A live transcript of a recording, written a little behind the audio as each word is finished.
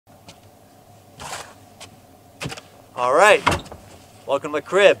All right, welcome to my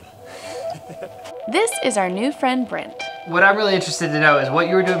crib. This is our new friend, Brent. What I'm really interested to know is what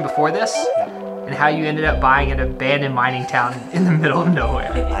you were doing before this and how you ended up buying an abandoned mining town in the middle of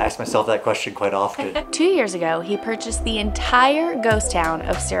nowhere. I ask myself that question quite often. 2 years ago, he purchased the entire ghost town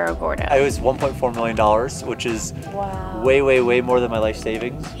of Cerro Gordo. It was $1.4 million, which is way more than my life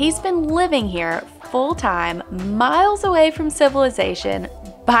savings. He's been living here full-time, miles away from civilization,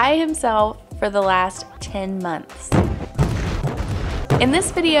 by himself for the last 10 months. In this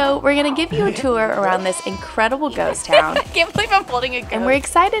video, we're gonna give you a tour around this incredible ghost town. I can't believe I'm holding a ghost. And we're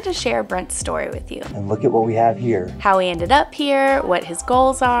excited to share Brent's story with you. And look at what we have here. How he ended up here, what his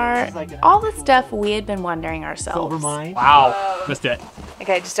goals are, all the stuff we had been wondering ourselves. Wow, missed it.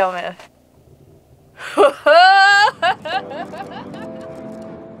 Okay, just don't move.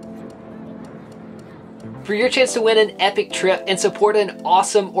 For your chance to win an epic trip and support an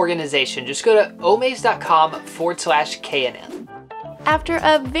awesome organization, just go to omaze.com/KNN. After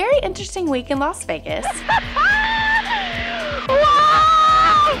a very interesting week in Las Vegas,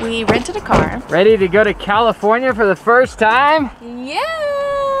 we rented a car. Ready to go to California for the first time?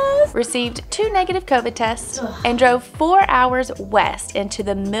 Yes! Received 2 negative COVID tests and drove 4 hours west into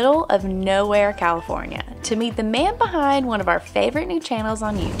the middle of nowhere, California to meet the man behind one of our favorite new channels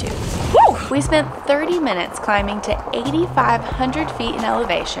on YouTube. Woo! We spent 30 minutes climbing to 8,500 feet in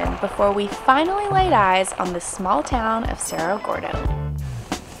elevation before we finally laid eyes on the small town of Cerro Gordo.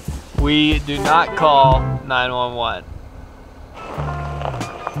 We do not call 911.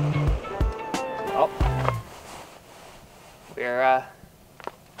 Oh.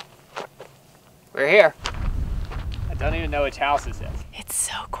 We're here. I don't even know which house this is. It's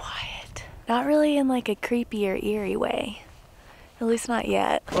so quiet. Not really in like a creepy or eerie way. At least not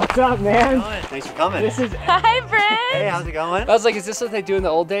yet. What's up, man? Thanks for coming. Hi, Brent. Hey, how's it going? I was like, is this what they do in the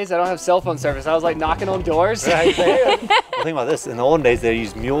old days? I don't have cell phone service. I was like knocking on doors. Right. Well, think about this. In the olden days, they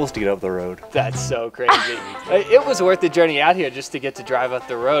used mules to get up the road. That's so crazy. It was worth the journey out here just to get to drive up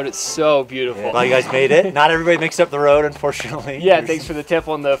the road. It's so beautiful. Yeah. Well, you guys made it. Not everybody makes up the road, unfortunately. Yeah, thanks for the tip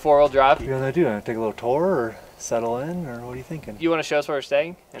on the 4-wheel drive. What are you gonna do? Take a little tour or settle in, or what are you thinking? You want to show us where we're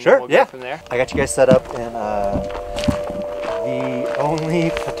staying? And Sure, then we'll go from there. I got you guys set up in the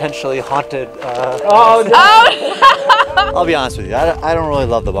only potentially haunted. Oh no! I'll be honest with you, I don't really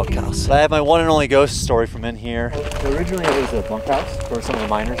love the bunkhouse. I have my one and only ghost story from in here. Originally it was a bunkhouse for some of the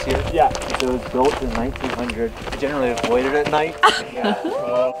miners here. Yeah. So it was built in 1900. Generally avoided at night. Yeah.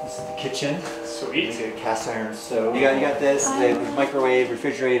 This is the kitchen. Sweet. You get a cast iron stove. You got this, the microwave,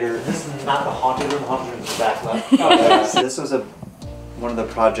 refrigerator. This is not the haunted room. Haunted room's the back left. So this was one of the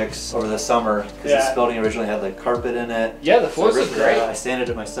projects over the summer, because this building originally had like carpet in it. Yeah, the floors look great. I sanded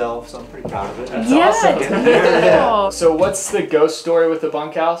it myself, so I'm pretty proud of it. That's awesome. Yeah. So what's the ghost story with the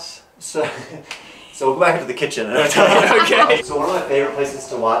bunkhouse? So we'll go back into the kitchen and I'll tell you. Okay. So one of my favorite places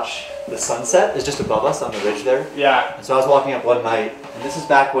to watch the sunset is just above us on the ridge there. Yeah. And so I was walking up one night, and this is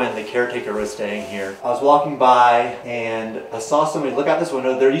back when the caretaker was staying here. I was walking by and I saw somebody look out this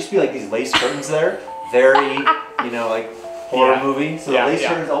window. There used to be like these lace curtains there. Very, like horror movie. So the lace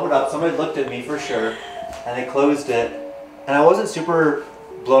curtains opened up, somebody looked at me for sure, and they closed it. And I wasn't super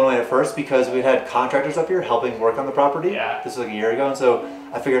blown away at first because we had contractors up here helping work on the property. Yeah. This was like a year ago, and so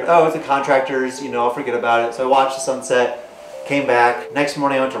I figured, oh, it's the contractors, I'll forget about it. So I watched the sunset, came back. Next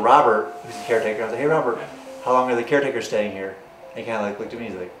morning I went to Robert, who's the caretaker. I was like, hey Robert, how long are the caretakers staying here? And he kind of like looked at me,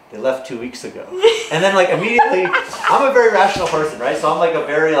 he's like, they left 2 weeks ago. And then like immediately, I'm a very rational person, right? So I'm like I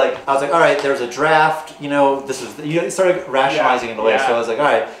was like, all right, there's a draft, started rationalizing in a way. So I was like, all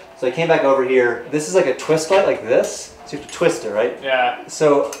right. So I came back over here. This is like a twist light like this. So you have to twist it, right? Yeah.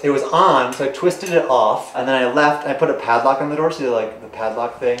 So it was on, so I twisted it off, and then I left, and I put a padlock on the door, so like the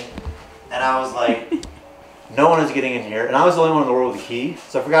padlock thing. And I was like, no one is getting in here. And I was the only one in the world with a key.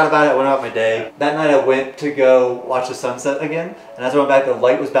 So I forgot about it, I went about my day. That night I went to go watch the sunset again, and as I went back, the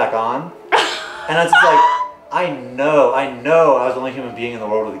light was back on. And I was just like, I know I was the only human being in the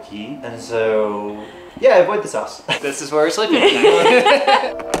world with a key. And so, yeah, I avoid this house. This is where we're sleeping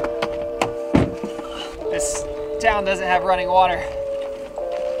tonight. This town doesn't have running water.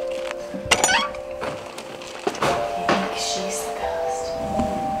 I think she's the ghost.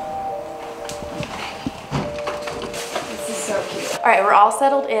 This is so cute. All right, we're all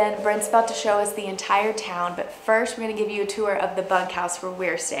settled in. Brent's about to show us the entire town, but first we're gonna give you a tour of the bunkhouse where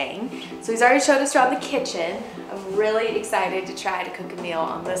we're staying. So he's already showed us around the kitchen. I'm really excited to try to cook a meal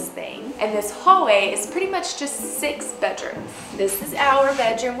on this thing. And this hallway is pretty much just 6 bedrooms. This is our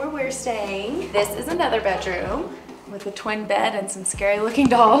bedroom where we're staying. This is another bedroom with a twin bed and some scary looking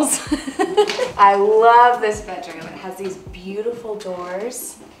dolls. I love this bedroom. It has these beautiful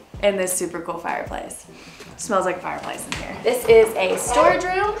doors. and this super cool fireplace. Smells like a fireplace in here. This is a storage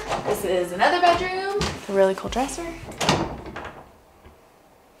room. This is another bedroom. A really cool dresser.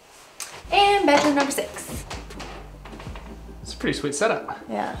 And bedroom number 6. It's a pretty sweet setup.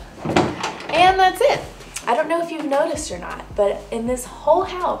 Yeah. And that's it. I don't know if you've noticed or not, but in this whole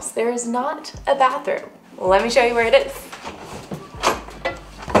house, there is not a bathroom. Let me show you where it is.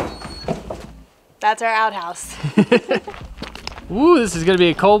 That's our outhouse. Ooh, this is gonna be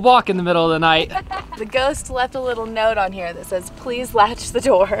a cold walk in the middle of the night. The ghost left a little note on here that says, please latch the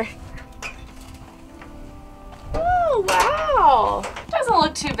door. Oh, wow. Doesn't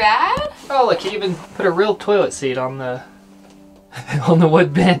look too bad. Oh, look, he even put a real toilet seat on the on the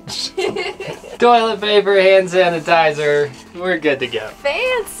wood bench. Toilet paper, hand sanitizer. We're good to go.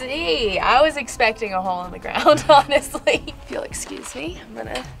 Fancy. I was expecting a hole in the ground, honestly. If you'll excuse me, I'm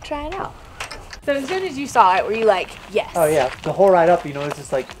gonna try it out. So as soon as you saw it, were you like, yes? Oh yeah, the whole ride up, you know, it's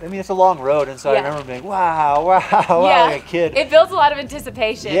just like, I mean, it's a long road, and so I remember being, wow, like a kid. It builds a lot of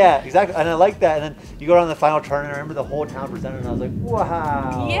anticipation. Yeah, exactly, and I like that, and then you go down the final turn, and I remember the whole town presented, and I was like,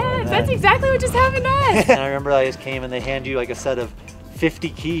 wow. Yes, that's exactly what just happened to us. And I remember I just came, and they hand you like a set of 50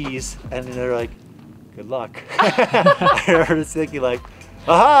 keys, and they're like, good luck. I remember just thinking like,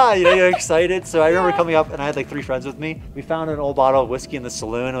 aha, you know, you're excited. So I remember coming up, and I had like 3 friends with me. We found an old bottle of whiskey in the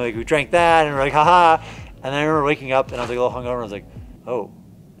saloon, and like we drank that, and we're like, haha. And then I remember waking up, and I was like a little hungover, and I was like, oh,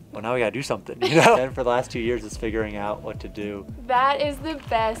 well now we gotta do something, you know? And for the last 2 years, it's figuring out what to do. That is the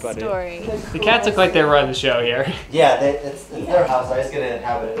best story. The cats look like they run the show here. Yeah, it's their house. I just get to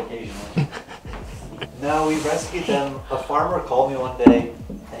inhabit it occasionally. No, we rescued them. A farmer called me one day,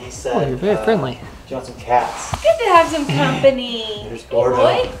 and he said, Oh, you're very friendly. do you want some cats? Good to have some company. There's Gordo,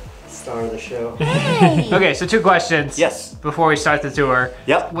 boy. star of the show. Hey. Okay, so 2 questions. Yes. Before we start the tour.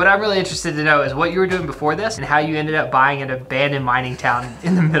 Yep. What I'm really interested to know is what you were doing before this and how you ended up buying an abandoned mining town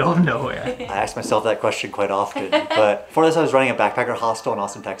in the middle of nowhere. I ask myself that question quite often, but before this I was running a backpacker hostel in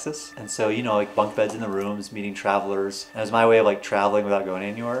Austin, Texas. And so, you know, like bunk beds in the rooms, meeting travelers. And it was my way of like traveling without going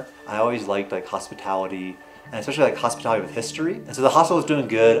anywhere. I always liked like hospitality, and especially like hospitality with history. And so the hostel was doing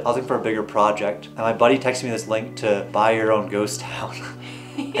good. I was looking for a bigger project. And my buddy texted me this link to buy your own ghost town.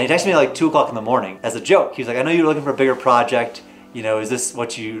 And he texted me at like 2 o'clock in the morning as a joke. He was like, I know you were looking for a bigger project. You know, is this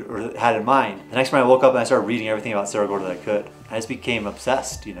what you had in mind? The next morning I woke up and I started reading everything about Cerro Gordo that I could. I just became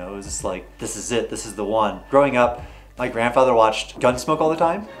obsessed, you know, it was just like, this is it, this is the one. Growing up, my grandfather watched Gunsmoke all the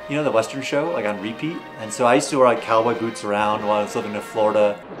time, you know, the Western show, like on repeat. And so I used to wear like cowboy boots around while I was living in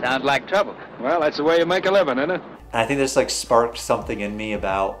Florida. Sounds like trouble. Well, that's the way you make a living, isn't it? And I think this like sparked something in me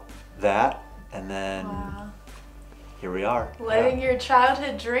about that. And then here we are. Living your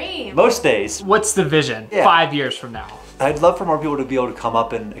childhood dream. Most days. What's the vision 5 years from now? I'd love for more people to be able to come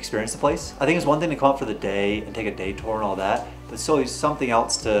up and experience the place. I think it's one thing to come up for the day and take a day tour and all that, but it's always something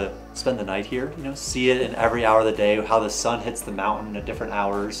else to spend the night here, you know, see it in every hour of the day, how the sun hits the mountain at different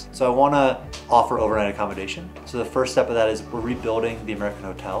hours. So I want to offer overnight accommodation. So the first step of that is we're rebuilding the American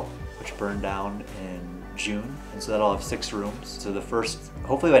Hotel, which burned down in June. And so that'll have 6 rooms. So the first,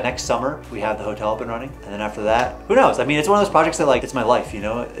 hopefully by next summer, we have the hotel up and running. And then after that, who knows? I mean, it's one of those projects that like, it's my life, you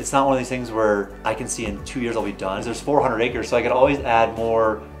know? It's not one of these things where I can see in 2 years I'll be done. There's 400 acres, so I could always add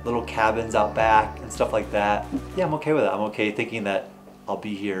more little cabins out back and stuff like that. Yeah, I'm okay with that. I'm okay thinking that I'll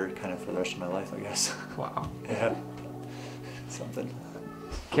be here kind of for the rest of my life, I guess. Wow. Yeah, something.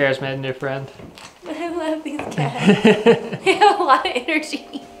 Kara's made a new friend. I love these cats. They have a lot of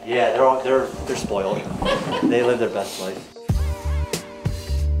energy. Yeah, they're spoiled. They live their best life.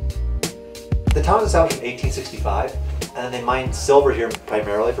 The town was established in 1865, and then they mined silver here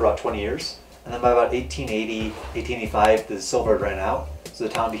primarily for about 20 years. And then by about 1880, 1885, the silver had ran out, so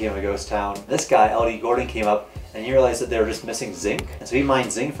the town became a ghost town. This guy, L.D. Gordon, came up and he realized that they were just missing zinc. And so he mined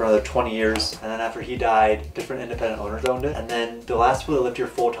zinc for another 20 years. And then after he died, different independent owners owned it. And then the last people that lived here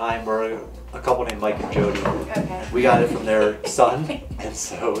full time were a couple named Mike and Jody. Okay. We got it from their son. And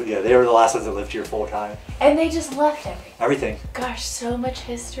so, yeah, they were the last ones that lived here full time. And they just left everything. Everything. Gosh, so much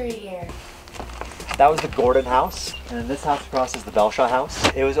history here. That was the Gordon house, and then this house across is the Belshaw house.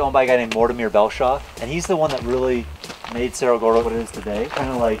 It was owned by a guy named Mortimer Belshaw, and he's the one that really made Cerro Gordo what it is today. Kind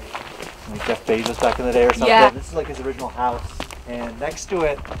of like Jeff Bezos back in the day or something. Yeah. This is like his original house, and next to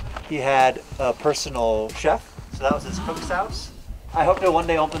it, he had a personal chef, so that was his cook's house. I hope to one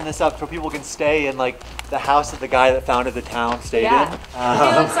day open this up so people can stay in like the house that the guy that founded the town stayed in.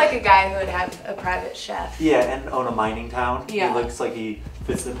 He looks like a guy who would have a private chef. Yeah, and own a mining town. Yeah. He looks like he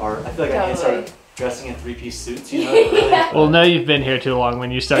fits the part. I feel like I need to Totally. start dressing in 3-piece suits, you know? Really. We'll know you've been here too long when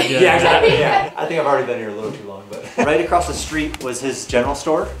you start doing Yeah, that. exactly. Yeah, I think I've already been here a little too long, but right across the street was his general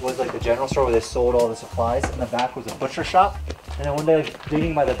store. Was like the general store where they sold all the supplies, and the back was a butcher shop. And then one day I was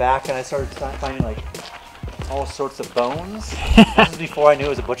digging by the back and I started finding like all sorts of bones. This is before I knew it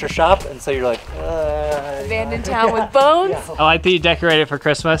was a butcher shop, and so you're like, Abandoned town with bones. Yeah. I like that you decorated for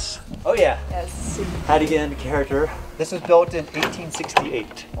Christmas. Oh yeah. Yes. Had to get into character. This was built in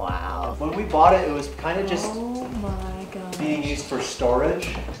 1868. Wow. When we bought it, it was kind of just Oh my god. being used for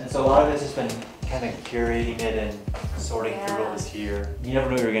storage, and so a lot of this has been kind of curating it and sorting through what was here. You never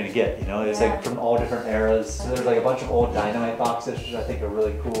knew what you were gonna get, you know? It's like from all different eras. So there's like a bunch of old dynamite boxes, which I think are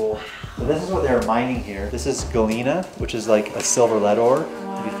really cool. So this is what they're mining here. This is galena, which is like a silver lead ore.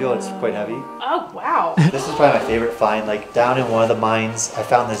 If you feel it's quite heavy. Oh wow. This is probably my favorite find. Like down in one of the mines, I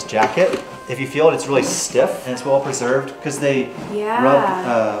found this jacket. If you feel it, it's really stiff and it's well preserved because they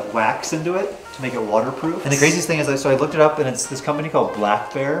rub wax into it to make it waterproof. And the craziest thing is, so I looked it up, and it's this company called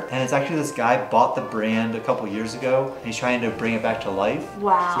Black Bear, and it's actually this guy bought the brand a couple years ago, and he's trying to bring it back to life.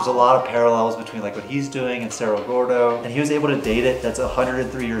 Wow. So there's a lot of parallels between like what he's doing and Cerro Gordo, and he was able to date it. That's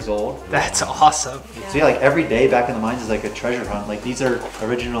 103 years old. That's awesome. So yeah, like every day back in the mines is like a treasure hunt. Like these are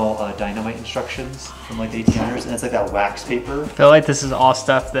original dynamite instructions from like the 1800s, and it's like that wax paper. I feel like this is all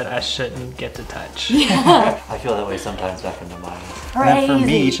stuff that I shouldn't get to touch. I feel that way sometimes back in the mines. And then for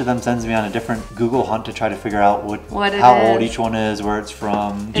me, each of them sends me on a different Google hunt to try to figure out how old each one is, where it's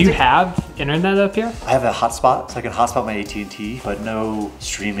from. Do you have internet up here? I have a hotspot, so I can hotspot my AT&T, but no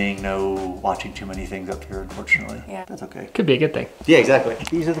streaming, no watching too many things up here, unfortunately. Yeah. That's okay. Could be a good thing. Yeah, exactly.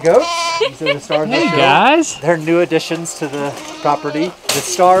 These are the goats. These are the stars of the Hey show. guys. They're new additions to the property. The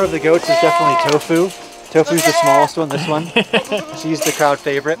star of the goats is definitely Tofu. Tofu's the smallest one, this one. She's the crowd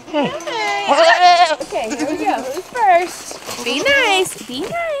favorite. Okay, here we go. Who's first? Be nice. Be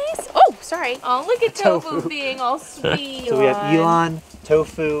nice. Oh, sorry. Oh, look at Tofu being all sweet. So we have Elon,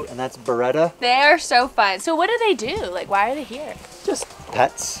 Tofu, and that's Beretta. They are so fun. So what do they do? Like, why are they here? Just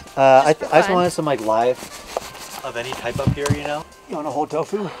pets. I just fun. wanted some like live of any type up here, you know? You want to hold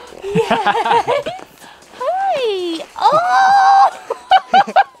Tofu? Hi. Oh.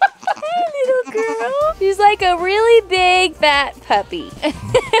 Hey, little girl. She's like a really big, fat puppy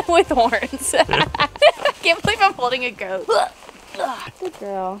with horns. Can't believe I'm holding a goat. Good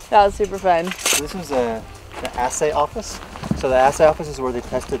girl. That was super fun. So this was the assay office. So the assay office is where they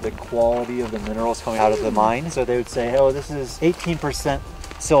tested the quality of the minerals coming out of the mine. So they would say, oh, this is 18%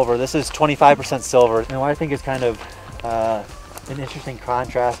 silver. This is 25% silver. And what I think is kind of an interesting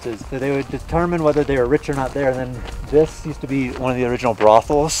contrast is that they would determine whether they were rich or not there. And then this used to be one of the original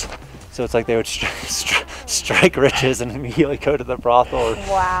brothels. So it's like they would strike riches and immediately go to the brothel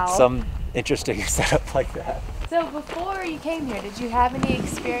or some interesting setup like that. So before you came here, did you have any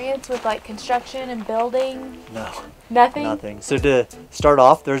experience with like construction and building? No. Nothing? Nothing. So to start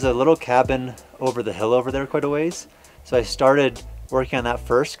off, there's a little cabin over the hill over there quite a ways. So I started working on that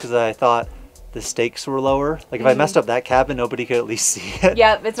first because I thought the stakes were lower. Like if I messed up that cabin, nobody could at least see it.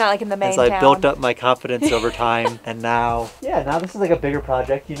 Yep, it's not like in the main And so town. I built up my confidence over time, and now this is like a bigger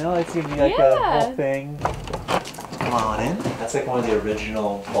project, you know? It's gonna be like a whole thing. Come on in. That's like one of the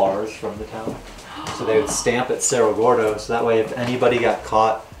original bars from the town. So they would stamp at Cerro Gordo, so that way if anybody got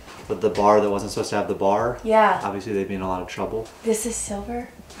caught with the bar that wasn't supposed to have the bar, obviously they'd be in a lot of trouble. This is silver?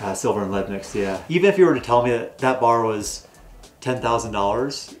 Silver and lead mixed, yeah. Even if you were to tell me that that bar was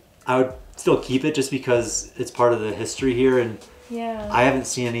 $10,000, I would still keep it just because it's part of the history here, and I haven't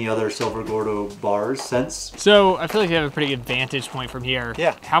seen any other Silver Gordo bars since. So I feel like you have a pretty good vantage point from here.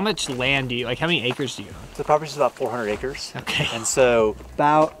 Yeah. How much land do you, like how many acres do you own? The property is about 400 acres. Okay. And so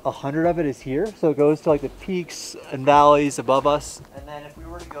about 100 of it is here. So it goes to like the peaks and valleys above us. And then if we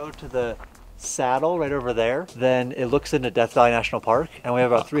were to go to the saddle right over there, then it looks into Death Valley National Park, and we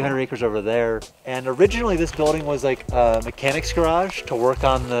have about 300 acres over there. And originally this building was like a mechanic's garage to work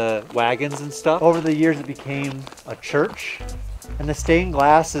on the wagons and stuff. Over the years it became a church. And the stained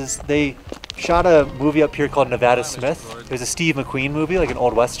glass is, they shot a movie up here called Nevada Smith. It was a Steve McQueen movie, like an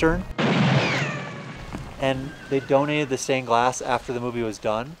old Western. And they donated the stained glass after the movie was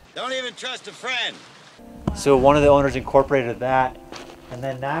done. Don't even trust a friend. So one of the owners incorporated that. And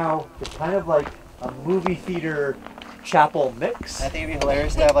then now it's kind of like a movie theater chapel mix. I think it'd be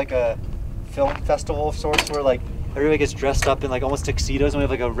hilarious to have like a film festival of sorts where like everybody gets dressed up in like almost tuxedos and we have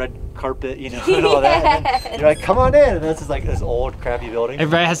like a red carpet, you know, and all that. And then you're like, come on in. And this is like this old crappy building.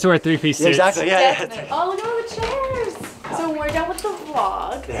 Everybody has to wear three-piece suits. Exactly, yeah. Oh, look at all the chairs. So when we're done with the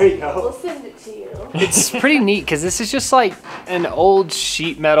vlog, There you go. we'll send it to you. It's pretty neat because this is just like an old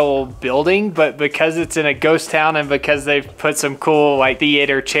sheet metal building, but because it's in a ghost town and because they've put some cool like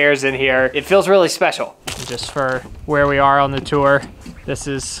theater chairs in here, it feels really special. Just for where we are on the tour, this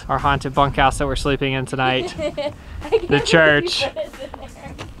is our haunted bunkhouse that we're sleeping in tonight. The church,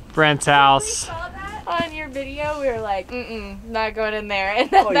 Brent's house. On your video, we were like, not going in there. And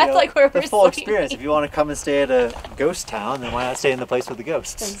then Well, that's like where the we're full sleeping. experience. If you want to come and stay at a ghost town, then why not stay in the place with the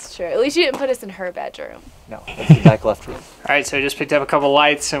ghosts? That's true. At least you didn't put us in her bedroom. No, that's the back left room. All right, so I just picked up a couple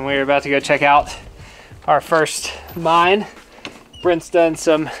lights and we're about to go check out our first mine. Brent's done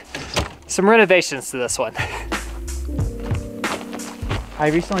some renovations to this one. I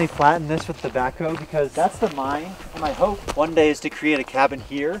recently flattened this with the backhoe because that's the mine. And my hope one day is to create a cabin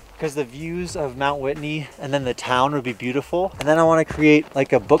here because the views of Mount Whitney and then the town would be beautiful. And then I want to create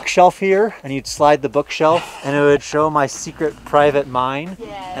like a bookshelf here, and you'd slide the bookshelf and it would show my secret private mine.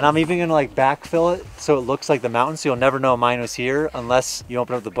 Yes. And I'm even gonna like backfill it so it looks like the mountain, so you'll never know mine was here unless you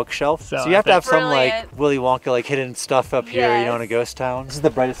open up the bookshelf. So So you have to have some like Brilliant. Willy Wonka like hidden stuff up here, you know, in a Yes. ghost town. This is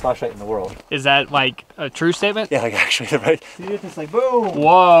the brightest flashlight in the world. Is that like a true statement? Yeah, like actually the bright. See, it's just like boom.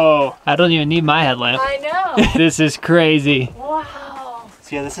 Whoa, I don't even need my headlamp. I know. This is crazy. Wow.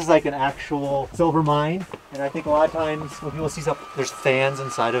 So yeah, this is like an actual silver mine, and I think a lot of times when people see stuff, there's fans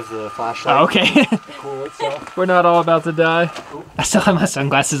inside of the flashlight. Oh, okay. To cool itself. We're not all about to die. I still have my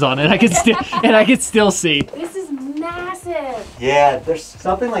sunglasses on and I can still see. This is massive. Yeah, there's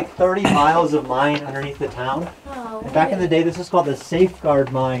something like 30 miles of mine underneath the town. Oh, And back in the day, this was called the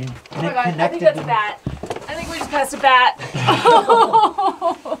Safeguard Mine. Oh my gosh, I think that's a bat. I think we just passed a bat.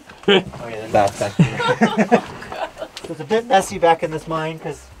 Oh yeah, there's bats back here. So it's a bit messy back in this mine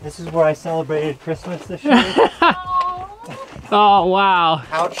because this is where I celebrated Christmas this year. Oh, wow.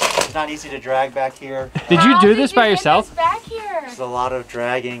 Couch is not easy to drag back here. Did you do this by yourself? Back here. There's a lot of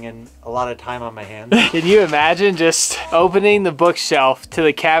dragging and a lot of time on my hands. Can you imagine just opening the bookshelf to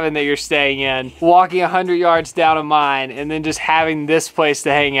the cabin that you're staying in, walking 100 yards down a mine, and then just having this place to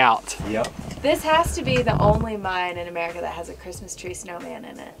hang out? Yep. This has to be the only mine in America that has a Christmas tree snowman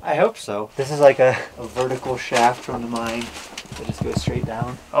in it. I hope so. This is like a vertical shaft from the mine that just goes straight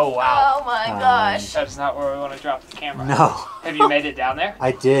down. Oh, wow. Oh my gosh. That's not where we want to drop the camera. No. Have you made it down there?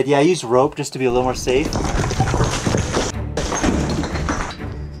 I did. Yeah, I used rope just to be a little more safe.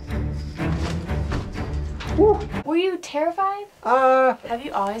 Were you terrified? I Have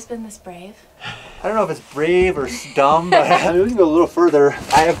you always been this brave? don't know if it's brave or dumb, but I mean, we can go a little further.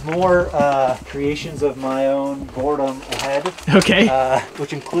 I have more creations of my own boredom ahead, Okay.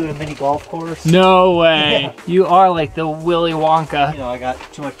 which include a mini golf course. No way. Yeah. You are like the Willy Wonka. You know, I got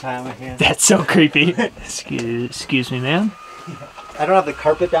too much time on my hands. That's so creepy. Excuse me, ma'am. I don't have the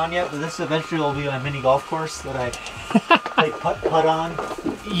carpet down yet, but this eventually will be my mini golf course that I play putt on.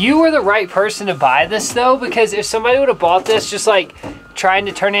 You were the right person to buy this though, because if somebody would have bought this just like trying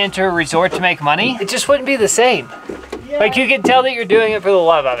to turn it into a resort to make money, it just wouldn't be the same. Yeah. Like you can tell that you're doing it for the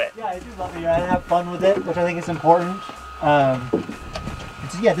love of it. Yeah, I do love it. I have fun with it, which I think is important.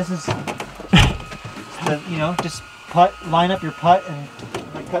 So yeah, this is the, you know, just line up your putt and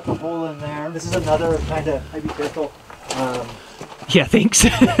like cut the hole in there. This is another kind of, I'd be careful. Yeah, thanks.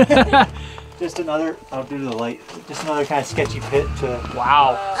 Just another, I'll do the light, just another kind of sketchy pit to.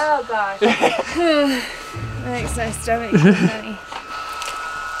 Wow. Oh gosh. Makes my stomach funny.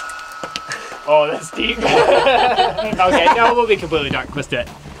 Oh, that's deep. Okay, now we'll be completely dark. Let's do it.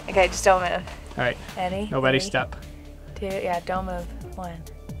 Okay, just don't move. All right. Ready? Nobody Ready? step. 2, yeah, don't move. 1.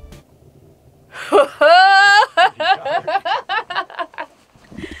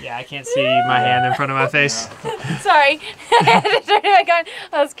 Yeah, I can't see my hand in front of my face. Sorry. I had to turn it back on.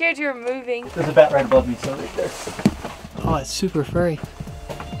 I was scared you were moving. There's a bat right above me, so right there. Oh, it's super furry.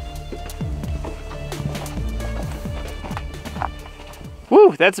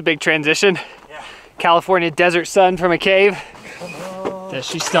 Woo, that's a big transition. Yeah. California desert sun from a cave. Does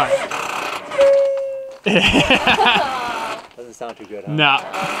she start? Doesn't sound too good, huh? No.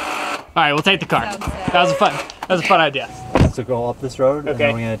 All right, we'll take the car. That was a fun idea. So go up this road, and Okay.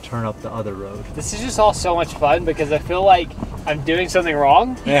 then we're gonna turn up the other road. This is just all so much fun because I feel like I'm doing something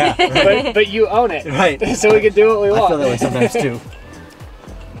wrong, Yeah. but you own it. Right. So we can do what we I want. feel that way sometimes too.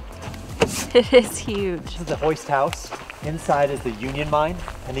 It is huge. This is the hoist house. Inside is the Union Mine,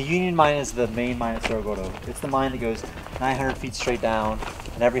 and the Union Mine is the main mine at Cerro Gordo. It's the mine that goes 900 feet straight down,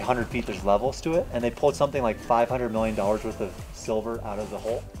 and every 100 feet there's levels to it, and they pulled something like $500 million worth of silver out of the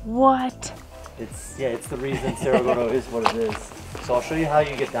hole. What? It's the reason Cerro Gordo is what it is. So I'll show you how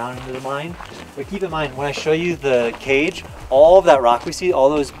you get down into the mine. But keep in mind, when I show you the cage, all of that rock we see, all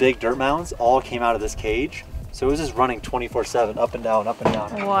those big dirt mounds, all came out of this cage. So it was just running 24/7, up and down, up and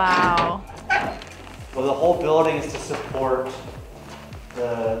down. Wow. Well, the whole building is to support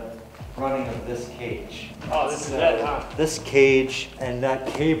the running of this cage. Oh, this is it, huh? This cage and that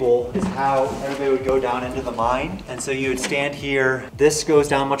cable is how everybody would go down into the mine. And so you would stand here. This goes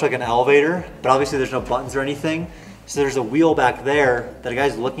down much like an elevator, but obviously there's no buttons or anything. So there's a wheel back there that a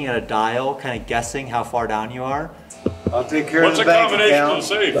guy's looking at a dial, kind of guessing how far down you are. I'll take care of the bank account. What's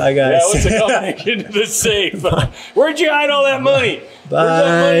the combination to the safe? Bye, guys. Yeah, what's the combination to the safe? Where'd you hide all that money? Bye. Where's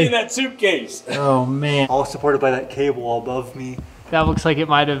that money in that suitcase? Oh man. All supported by that cable above me. That looks like it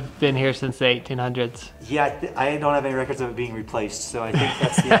might have been here since the 1800s. Yeah, I don't have any records of it being replaced, so I think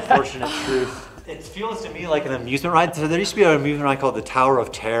that's the unfortunate truth. It feels to me like an amusement ride. So there used to be an amusement ride called the Tower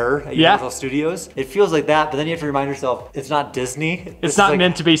of Terror at Universal Studios. It feels like that, but then you have to remind yourself, it's not Disney. It's not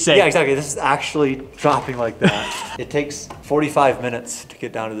meant to be safe. Yeah, exactly. This is actually dropping like that. It takes 45 minutes to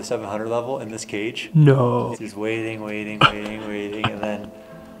get down to the 700 level in this cage. No. Just waiting, and then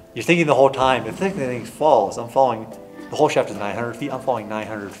you're thinking the whole time, if anything falls, I'm falling, the whole shaft is 900 feet, I'm falling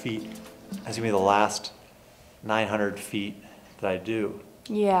 900 feet. That's gonna be the last 900 feet that I do.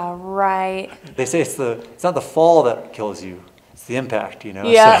 Yeah, right. They say it's not the fall that kills you, it's the impact, you know?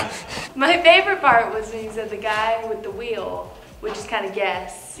 Yeah. So, My favorite part was when you said the guy with the wheel would just kind of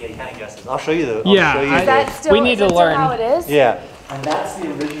guess. yeah, he kind of guesses. I'll show you the. Yeah, I'll show you Is that still, we need is that to still learn. how it is? Yeah, and that's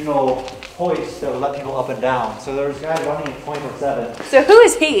the original hoist that would let people up and down. So there's a guy running at 24/7. So who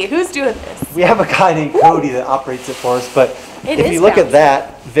is he? Who's doing this? We have a guy named Cody that operates it for us, but It if is you look bouncy. at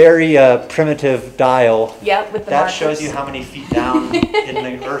that very primitive dial, Yep, with the that markers. shows you how many feet down in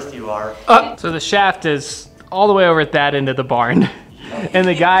the earth you are. So the shaft is all the way over at that end of the barn. And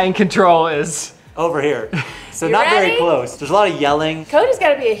the guy in control is... Over here. So You not very ready? close. There's a lot of yelling. Cody's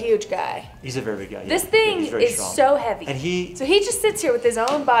got to be a huge guy. He's a very big guy. This yeah. thing He's very is strong. so heavy. And he, So he just sits here with his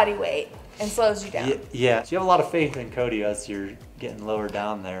own body weight and slows you down. yeah. So you have a lot of faith in Cody as you're getting lower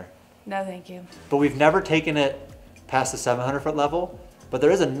down there. No, thank you. But we've never taken it past the 700-foot level. But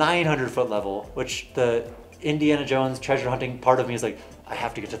there is a 900-foot level, which the Indiana Jones treasure hunting part of me is like, I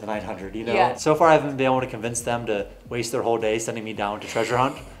have to get to the 900, you know? Yeah. So far I haven't been able to convince them to waste their whole day sending me down to treasure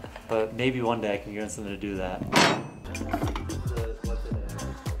hunt. But maybe one day I can convince them to do that.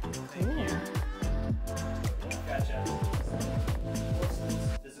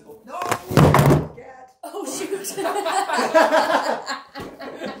 Oh, shoot.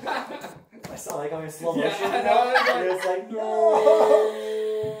 I saw like I'm in slow motion. And it's like, no.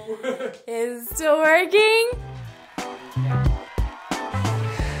 Is it still working?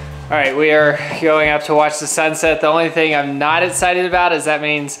 All right, we are going up to watch the sunset. The only thing I'm not excited about is that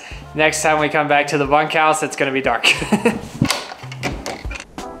means next time we come back to the bunkhouse, it's gonna be dark.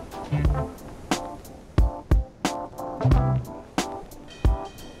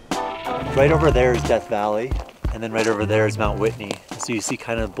 Right over there is Death Valley, and then right over there is Mount Whitney. So you see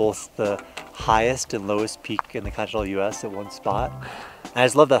kind of both the highest and lowest peak in the continental US at one spot. And I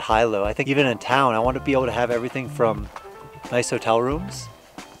just love that high-low. I think even in town, I want to be able to have everything from nice hotel rooms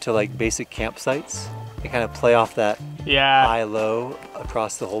to like basic campsites. They kind of play off that Yeah. high-low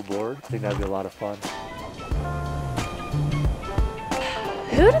across the whole board. I think that'd be a lot of fun.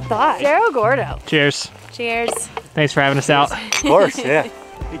 Who'd have thought? Cerro Gordo. Cheers. Cheers. Thanks for having us out. Of course, yeah.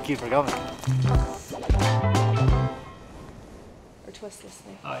 Thank you for coming. Or twist this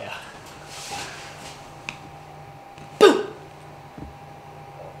thing. Oh yeah.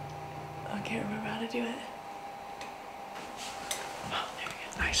 I can't remember how to do it.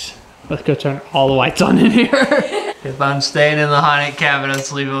 Nice. Let's go turn all the lights on in here. If I'm staying in the haunted cabin, I'm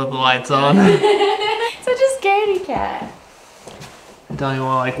sleeping with the lights on. Such a scaredy cat. Don't even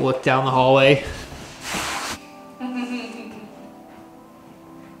want to like look down the hallway.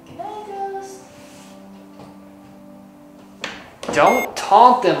 Don't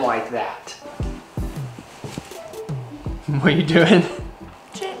taunt them like that. What are you doing?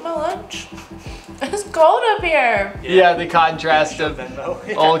 Ate my lunch. It's cold up here. Yeah, the contrast of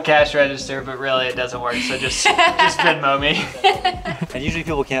old cash register, but really it doesn't work, so just Venmo me. And usually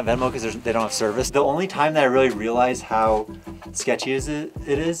people can't Venmo because they don't have service. The only time that I really realize how sketchy it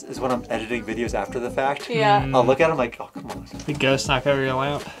is when I'm editing videos after the fact. Yeah. I'll look at them like, oh, come on. The ghost knock over your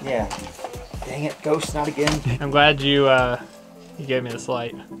lamp. Yeah. Dang it, ghost, not again. I'm glad you gave me this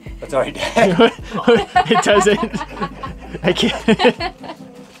light. That's already dead. It doesn't. I can't.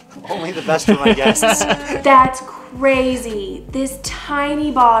 Only the best for my guests. That's crazy. This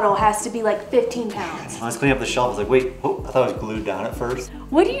tiny bottle has to be like 15 pounds. I was cleaning up the shelf. I was like, wait, oh, I thought it was glued down at first.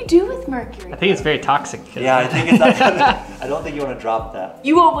 What do you do with mercury? I think it's very toxic. Yeah, I think it's not I don't think you want to drop that.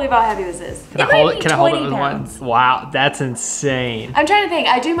 You won't believe how heavy this is. Can I hold it? Can I hold it with one? Wow, that's insane. I'm trying to think.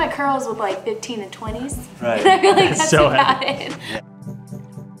 I do my curls with like 15 and 20s. Right. And I feel like That's that's so about heavy. it. Yeah.